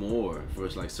bit more for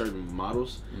like certain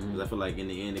models, because I feel like in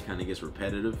the end it kind of gets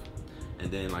repetitive.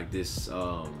 And then like this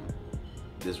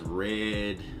this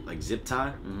red like zip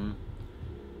tie.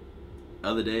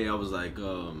 Other day I was like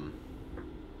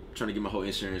trying to get my whole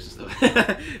insurance and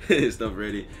stuff and stuff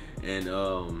ready, and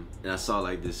I saw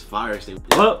like this fire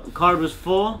extinguisher. Well, card was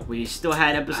full. We still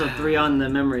had episode 3 on the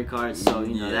memory card, so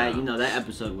you know that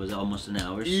episode was almost an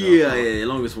hour. So. Yeah,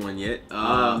 longest one yet.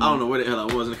 I don't know where the hell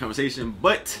I was in the conversation,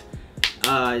 but the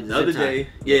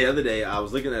other day I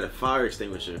was looking at a fire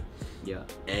extinguisher. Yeah.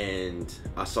 And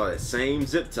I saw that same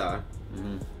zip tie,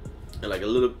 and like a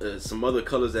little some other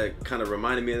colors that kind of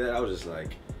reminded me of that. I was just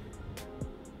like,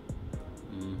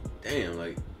 damn,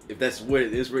 like if that's where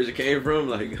the inspiration came from,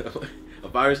 like a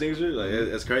fire extinguisher, like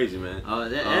that's crazy, man. Oh,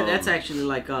 that's actually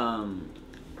like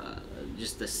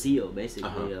just the seal, basically.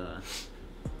 I don't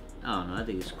know. I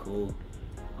think it's cool.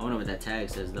 I wonder what that tag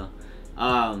says though.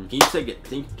 Can you take it?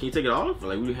 Can you take it off? Or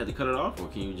like, would you have to cut it off, or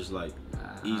can you just like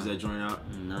ease that joint out?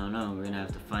 No, we're gonna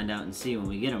have to find out and see when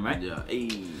we get them, right? Yeah.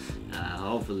 Hey.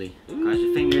 Hopefully. Cross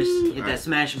your fingers. Hit that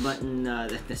smash button.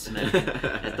 That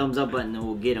thumbs up button, and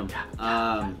we'll get them.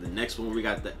 The next one we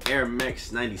got the Air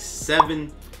Max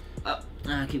 97.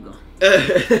 Keep going.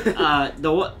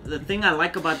 The thing I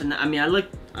like about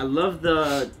I love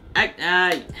the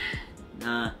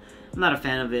I'm not a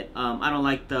fan of it. I don't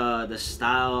like the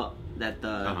style that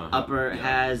the upper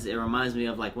has. It reminds me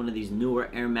of like one of these newer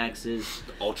Air Maxes,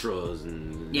 the Ultras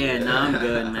and I'm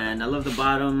good, man. I love the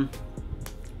bottom.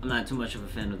 I'm not too much of a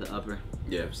fan of the upper.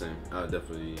 Yeah, same. I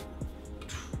definitely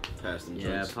pass them.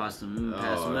 Yeah, pass them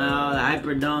out. The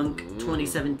Hyper Dunk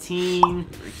 2017.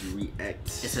 React. It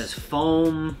says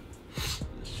foam.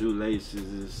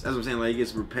 Shoelaces. That's what I'm saying. Like it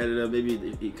gets repetitive.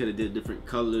 Maybe he could have did different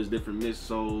colors, different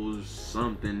midsoles,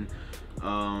 something.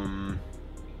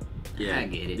 Yeah, I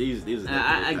get it. These are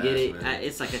I get it.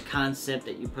 It's like a concept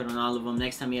that you put on all of them.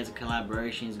 Next time he has a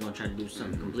collaboration, he's gonna try to do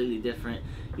something completely different.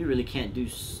 You really can't do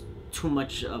too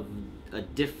much of a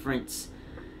difference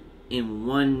in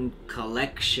one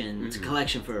collection. It's a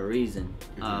collection for a reason.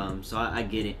 So I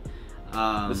get it.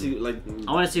 But see, like,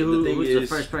 I want to see who's the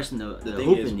first person to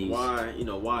hoop in these.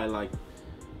 Why like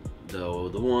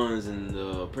the ones and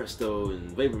the Presto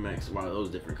and Vapor Max? Why are those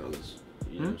different colors?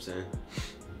 You know what I'm saying?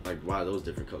 Like, why are those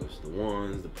different colors? The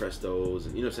ones, the Prestos,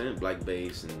 and you know what I'm saying? Black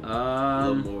base and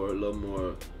a little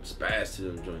more spaz to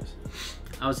them joints.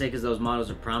 I would say because those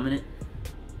models are prominent.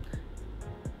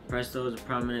 Presto is a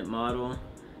prominent model.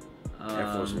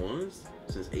 Air Force Ones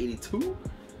since '82.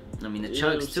 I mean the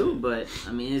Chucks too, but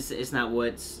I mean it's not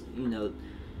what's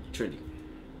trending.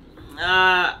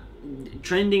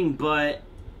 Trending, but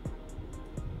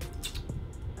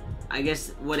I guess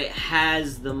what it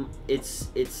has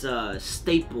it's a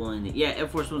staple in it. Yeah, Air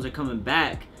Force Ones are coming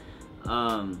back.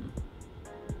 I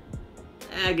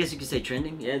guess you could say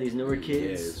trending. Yeah, these newer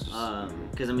kids.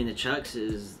 Because I mean the Chucks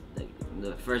is like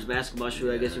the first basketball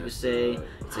shoe. I guess you could say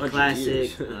it's a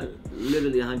classic.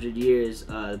 Literally 100 years.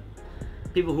 The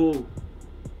people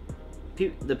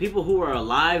who are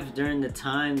alive during the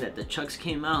time that the Chucks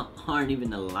came out aren't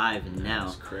even alive now.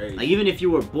 That's crazy. Like even if you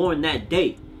were born that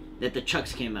day that the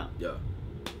Chucks came out,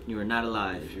 you were not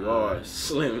alive. If you are,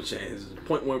 slim chance,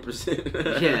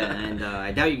 0.1%. Yeah, and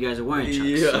I doubt you guys are wearing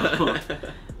Chucks.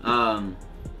 So.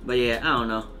 But yeah, I don't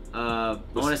know. I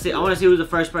want to see who's the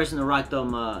first person to rock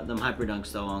them Hyper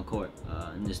Dunks though on court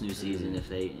in this new season, if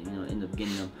they end up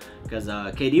getting them, because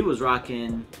KD was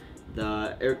rocking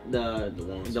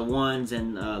the ones,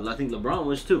 and I think LeBron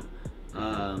was too.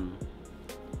 Going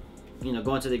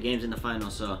to the games in the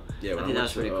finals. So yeah, I think that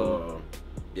was pretty cool.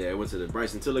 Yeah, I went to the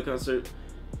Bryson Tiller concert.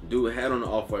 Dude had on the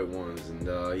off-white ones, and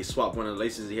he swapped one of the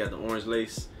laces. He had the orange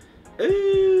lace.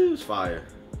 It was fire.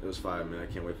 It was fire, man. I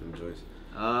can't wait for them joints.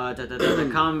 The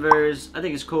Converse, I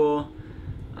think it's cool.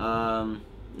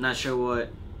 Not sure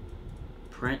what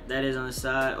print that is on the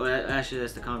side. Well, actually,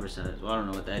 that's the Converse side. Well, I don't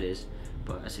know what that is,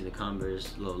 but I see the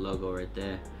Converse little logo right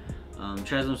there.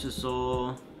 Translucent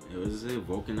sole. It was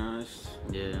vulcanized.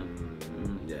 Yeah.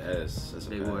 Yes, that's a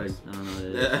big word. I don't know what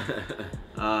it is.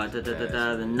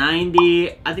 The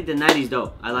 90. I think the 90's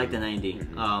dope. I like the 90.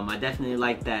 I definitely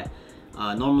like that.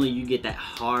 Normally you get that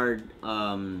hard,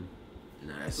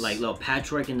 like little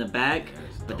patchwork in the back,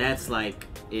 but that's like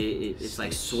it's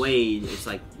like suede. It's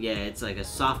like it's like a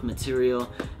soft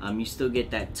material. You still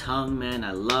get that tongue, man.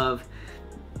 I love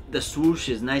the swoosh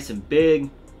is nice and big.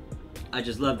 I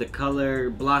just love the color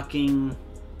blocking.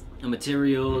 The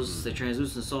materials, the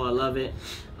translucent sole, I love it.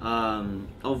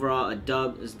 Overall, a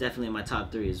dub is definitely in my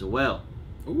top 3 as well.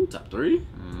 Ooh, top 3?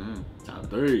 Top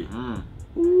 3.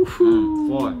 Ooh.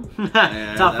 4.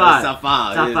 Yeah, top 5. Top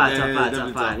 5. Top 5, Yeah, top 5,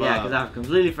 top 5. Yeah, because I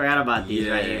completely forgot about these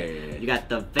right here. You got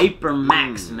the Vapor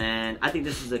Max, man. I think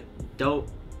this is a dope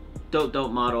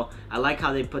model. I like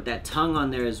how they put that tongue on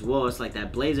there as well. It's like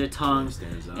that blazer tongue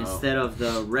instead of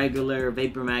the regular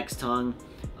Vapor Max tongue.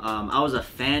 I was a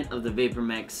fan of the Vapor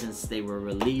Max since they were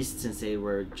released, since they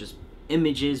were just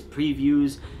images,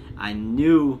 previews. I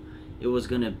knew it was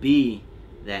gonna be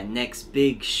that next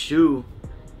big shoe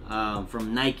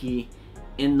from Nike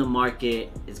in the market.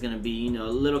 It's gonna be, you know,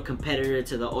 a little competitor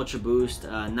to the Ultra Boost,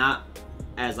 not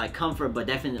as like comfort, but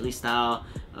definitely style.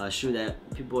 Shoe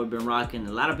that people have been rocking.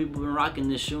 A lot of people have been rocking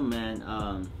this shoe,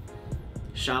 man.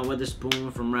 Sean Witherspoon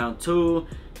from Round 2.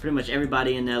 Pretty much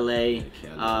everybody in LA.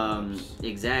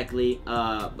 Exactly.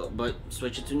 But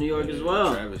switch it to New York as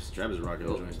well. Travis rocking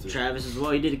the joints too. Travis as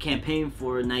well. He did a campaign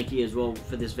for Nike as well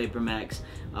for this Vapor Max.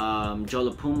 Joe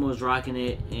LaPuma was rocking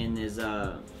it in his,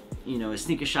 you know, his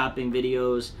sneaker shopping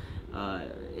videos.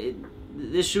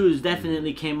 This shoes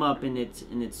definitely came up in its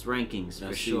rankings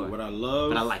for sure. What I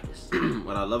love, but I like this.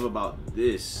 What I love about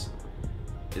this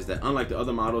is that unlike the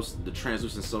other models, the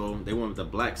translucent sole, they went with the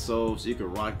black sole, so you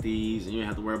can rock these and you don't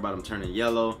have to worry about them turning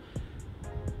yellow.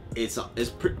 It's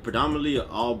predominantly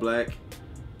all black,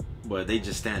 but they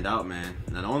just stand out, man.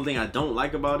 Now the only thing I don't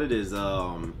like about it is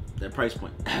their price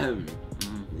point.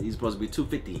 These supposed to be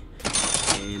 $250,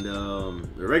 and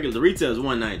the retail is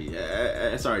 $190.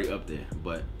 That's already up there,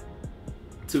 but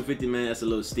 $250, man, that's a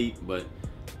little steep, but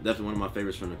definitely one of my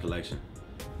favorites from the collection.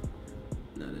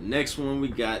 Now the next one we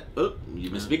got,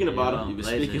 you've been speaking about them. You've been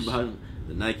speaking about them.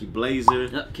 The Nike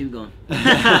Blazer. Keep going.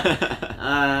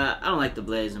 I don't like the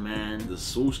Blazer, man. The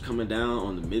swoosh coming down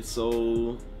on the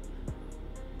midsole.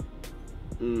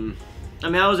 I mean,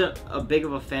 I wasn't a big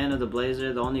of a fan of the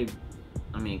Blazer. The only,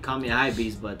 I mean, call me a high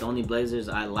beast, but the only Blazers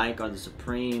I like are the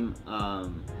Supreme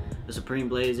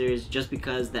Blazers, just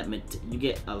because that you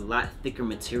get a lot thicker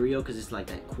material because it's like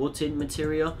that quilted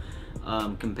material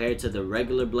compared to the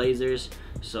regular Blazers.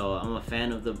 So I'm a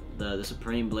fan of the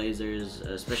Supreme Blazers,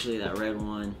 especially that red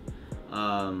one.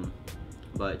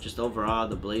 But just overall,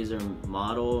 the Blazer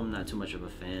model, I'm not too much of a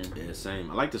fan. Yeah,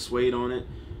 same. I like the suede on it.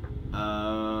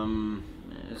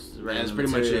 It's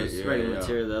pretty much it. It's regular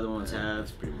material the other ones have.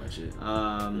 That's pretty much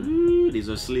it. These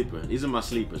are sleepers. These are my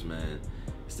sleepers, man.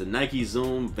 It's the Nike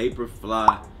Zoom Vapor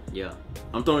Fly. Yeah.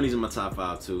 I'm throwing these in my top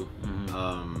 5 too.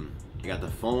 I got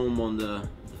the foam on the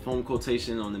foam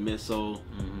quotation on the midsole.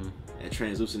 And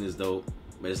translucent is dope,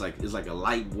 but it's like a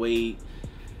lightweight.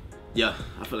 Yeah,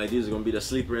 I feel like these are gonna be the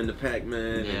sleeper in the pack,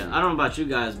 man. Yeah, I don't know about you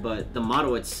guys, but the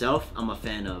model itself, I'm a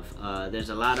fan of. There's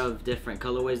a lot of different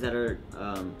colorways that are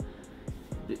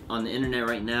on the internet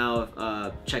right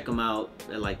now. Check them out.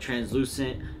 They're like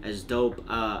translucent, as dope.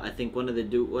 I think one of the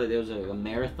there was a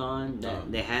marathon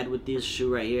that they had with this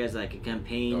shoe right here as like a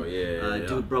campaign. Oh yeah.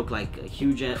 Dude broke like a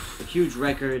huge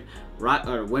record.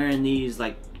 Wearing these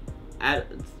like at.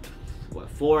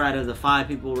 4 out of the 5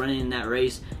 people running in that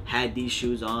race had these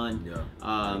shoes on. Yeah.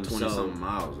 20-something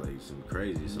miles, like some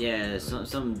crazy.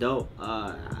 Something dope.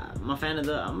 I'm a fan of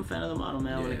the model,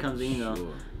 man. When it comes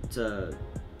to to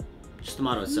just the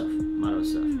model itself.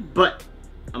 But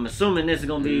I'm assuming this is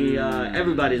gonna be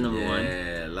everybody's number one.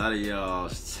 Yeah, a lot of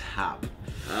y'all's top.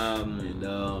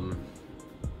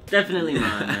 Definitely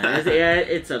mine, man.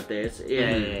 It's up there.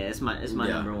 It's my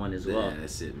number one as well. Yeah,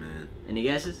 that's it, man. Any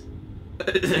guesses? I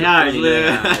already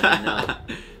know.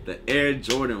 The Air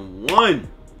Jordan 1.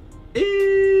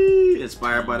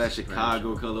 Inspired by that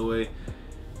Chicago colorway.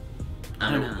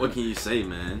 I don't know. What can you say,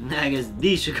 man? I guess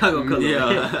the Chicago colorway.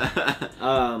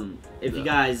 Yeah. If you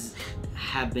guys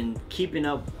have been keeping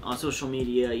up on social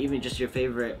media, even just your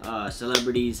favorite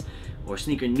celebrities or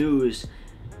sneaker news,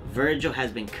 Virgil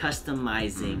has been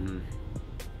customizing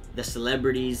the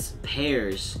celebrities'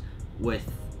 pairs with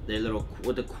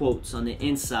the quotes on the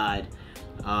inside.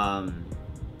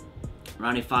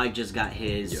 Ronnie Fogg just got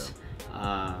his.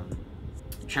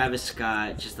 Travis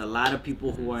Scott, just a lot of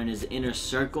people who are in his inner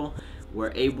circle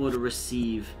were able to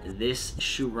receive this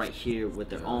shoe right here with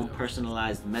their own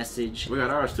personalized message. We got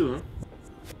ours too,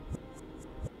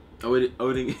 huh? We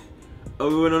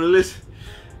went on the list.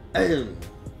 You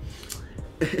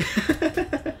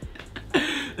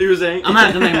were saying? I'm gonna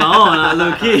have to make my own,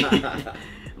 low key. I'm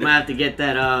gonna have to get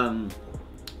that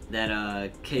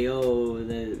KO,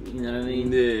 you know what I mean?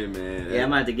 Yeah, man. Yeah, I'm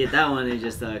gonna have to get that one and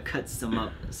just cut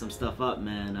some stuff up,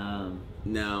 man.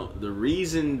 Now the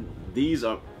reason these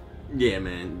are, yeah,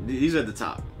 man, these are the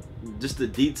top. Just the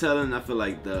detailing, I feel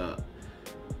like the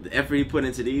the effort he put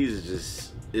into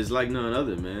these is like none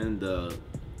other, man. The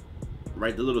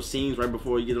little seams right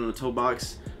before you get on the toe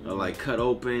box are like cut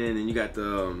open, and you got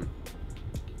the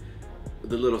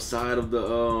little side of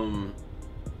the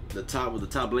top with the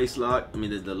top lace lock. I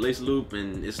mean the lace loop,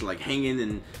 and it's like hanging,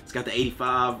 and it's got the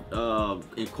 85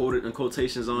 in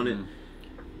quotations on it.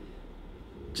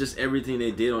 Just everything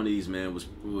they did on these, man,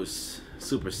 was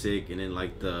super sick. And then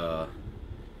like the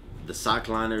sock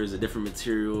liner is a different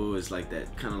material. It's like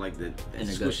that kind of like that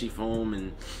squishy foam,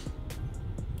 and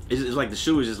it's like the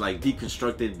shoe is just like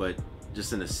deconstructed, but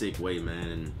just in a sick way, man.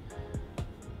 And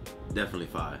definitely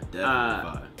fire.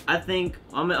 Definitely fire. I think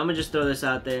I'm gonna just throw this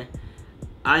out there.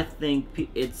 I think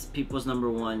it's people's number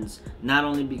ones, not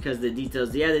only because the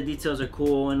details. Yeah, the details are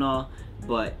cool and all,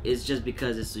 but it's just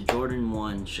because it's the Jordan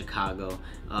 1 Chicago.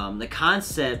 The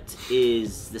concept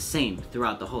is the same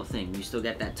throughout the whole thing. You still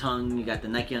got that tongue, you got the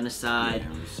Nike on the side.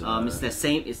 Yeah, it's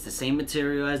the same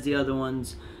material as the other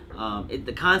ones.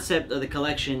 The concept of the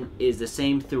collection is the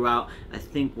same throughout. I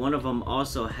think one of them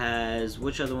also has,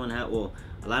 which other one have? Well,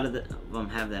 a lot of them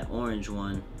have that orange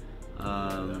one.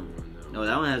 No,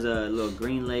 that one has a little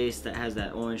green lace that has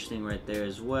that orange thing right there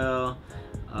as well.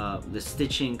 The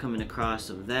stitching coming across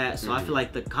of that. So I feel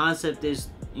like the concept is,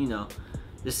 you know,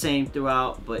 the same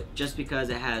throughout, but just because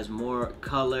it has more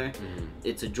color,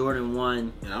 it's a Jordan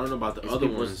 1. And I don't know about the other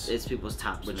ones. It's people's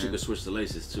tops, but man. You can switch the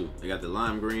laces too. They got the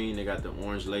lime green, they got the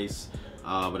orange lace.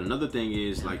 But another thing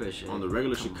is, like on the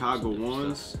regular Chicago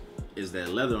ones, is that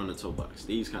leather on the toe box.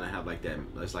 These kind of have like that.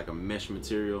 It's like a mesh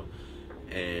material,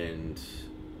 and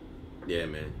yeah,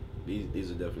 man,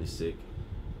 these are definitely sick.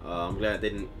 I'm glad they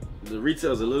didn't. The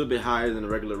retail is a little bit higher than the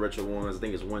regular retro ones. I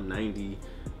think it's $190,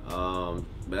 but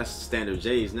that's standard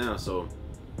J's now, so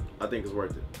I think it's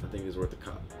worth it. I think it's worth the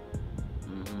cop.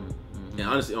 And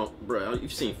honestly, bro,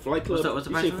 you've seen Flight Club. What's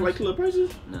the price? You seen Flight Club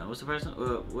prices? No, what's the price?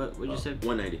 What you said?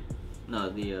 $190. No,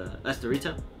 that's the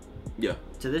retail. Yeah.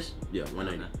 To this? Yeah,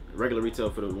 $190. Okay. Regular retail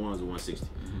for the ones is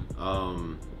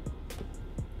 $160.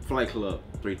 Flight Club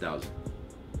 $3,000.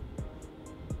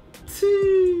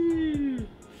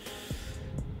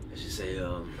 I should say,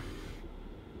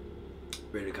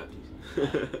 ready to copy these.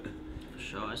 For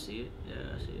sure, I see it. Yeah,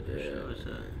 I see it for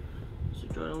sure. It's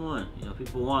a Jordan 1. You know,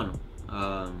 people want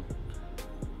them.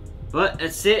 But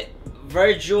that's it.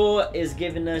 Virgil is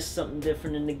giving us something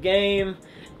different in the game.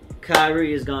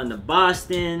 Kyrie has gone to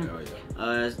Boston.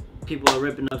 People are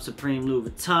ripping up Supreme Louis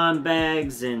Vuitton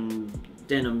bags and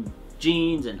denim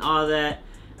jeans and all that.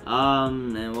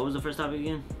 And what was the first topic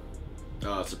again?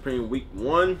 Supreme Week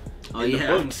 1. Oh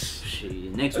yeah.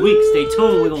 Next week, stay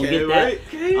tuned. We're gonna get that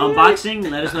unboxing.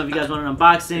 Let us know if you guys want an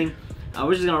unboxing.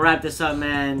 We're just gonna wrap this up,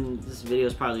 man. This video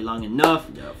is probably long enough.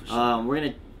 Yeah, for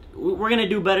sure. We're gonna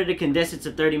do better to condense it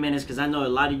to 30 minutes because I know a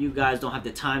lot of you guys don't have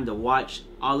the time to watch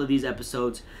all of these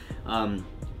episodes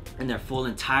in their full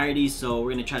entirety. So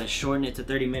we're gonna try to shorten it to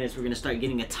 30 minutes. We're gonna start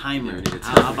getting a timer.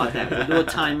 How about that? We'll do a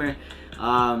timer.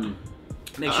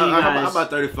 Make sure you guys. How about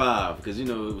 35? Because you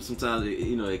know sometimes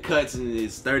it cuts and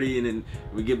it's 30, and then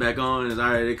we get back on and it's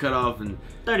alright. It cut off and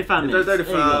 35 minutes.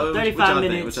 35. 35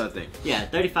 minutes. What y'all think? Yeah,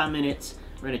 35 minutes.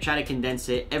 We're gonna try to condense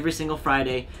it every single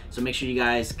Friday. So make sure you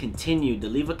guys continue to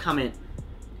leave a comment.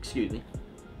 Excuse me.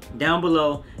 Down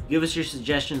below. Give us your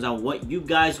suggestions on what you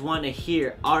guys want to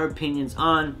hear our opinions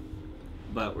on.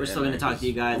 But we're still gonna talk to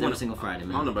you guys every single Friday,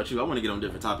 man. I don't know about you. I want to get on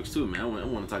different topics too, man. I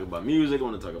want to talk about music. I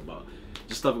want to talk about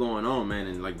just stuff going on, man,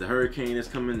 and like the hurricane that's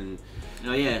coming, and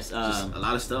oh yes, just a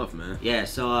lot of stuff, man. Yeah,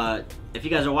 so if you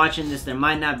guys are watching this, there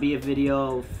might not be a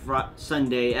video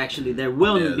Sunday. Actually, there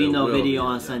will be no video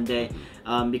on Sunday,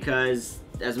 because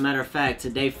as a matter of fact,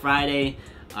 today Friday,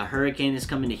 a hurricane is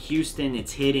coming to Houston.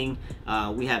 It's hitting.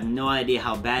 We have no idea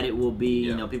how bad it will be.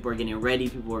 You know, people are getting ready.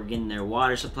 People are getting their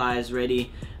water supplies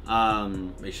ready.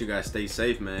 Make sure you guys stay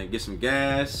safe, man. Get some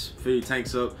gas. Fill your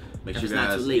tanks up. Make sure you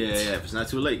guys, if it's not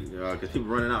too late, because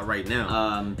people are running out right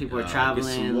now. People are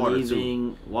traveling,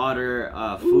 leaving, water,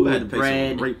 food, Ooh, I had to pay bread.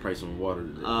 Some great price on water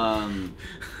today.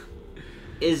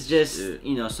 It's just,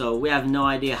 you know, so we have no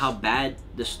idea how bad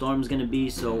the storm's gonna be.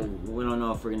 So we don't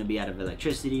know if we're gonna be out of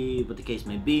electricity, what the case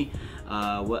may be,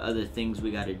 what other things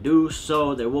we gotta do.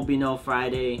 So there will be no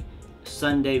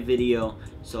Sunday video.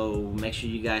 So make sure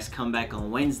you guys come back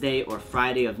on Wednesday or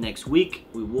Friday of next week.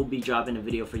 We will be dropping a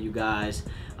video for you guys.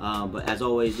 But as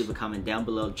always, leave a comment down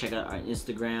below. Check out our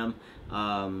Instagram,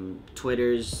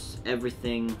 Twitters,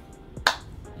 everything.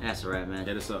 That's alright, man.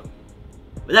 Hit us up.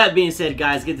 With that being said,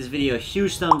 guys, give this video a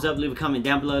huge thumbs up. Leave a comment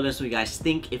down below. Let us know what you guys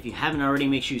think. If you haven't already,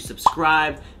 make sure you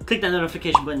subscribe. Click that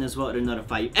notification button as well to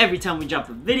notify you every time we drop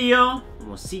a video. And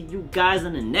we'll see you guys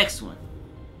on the next one.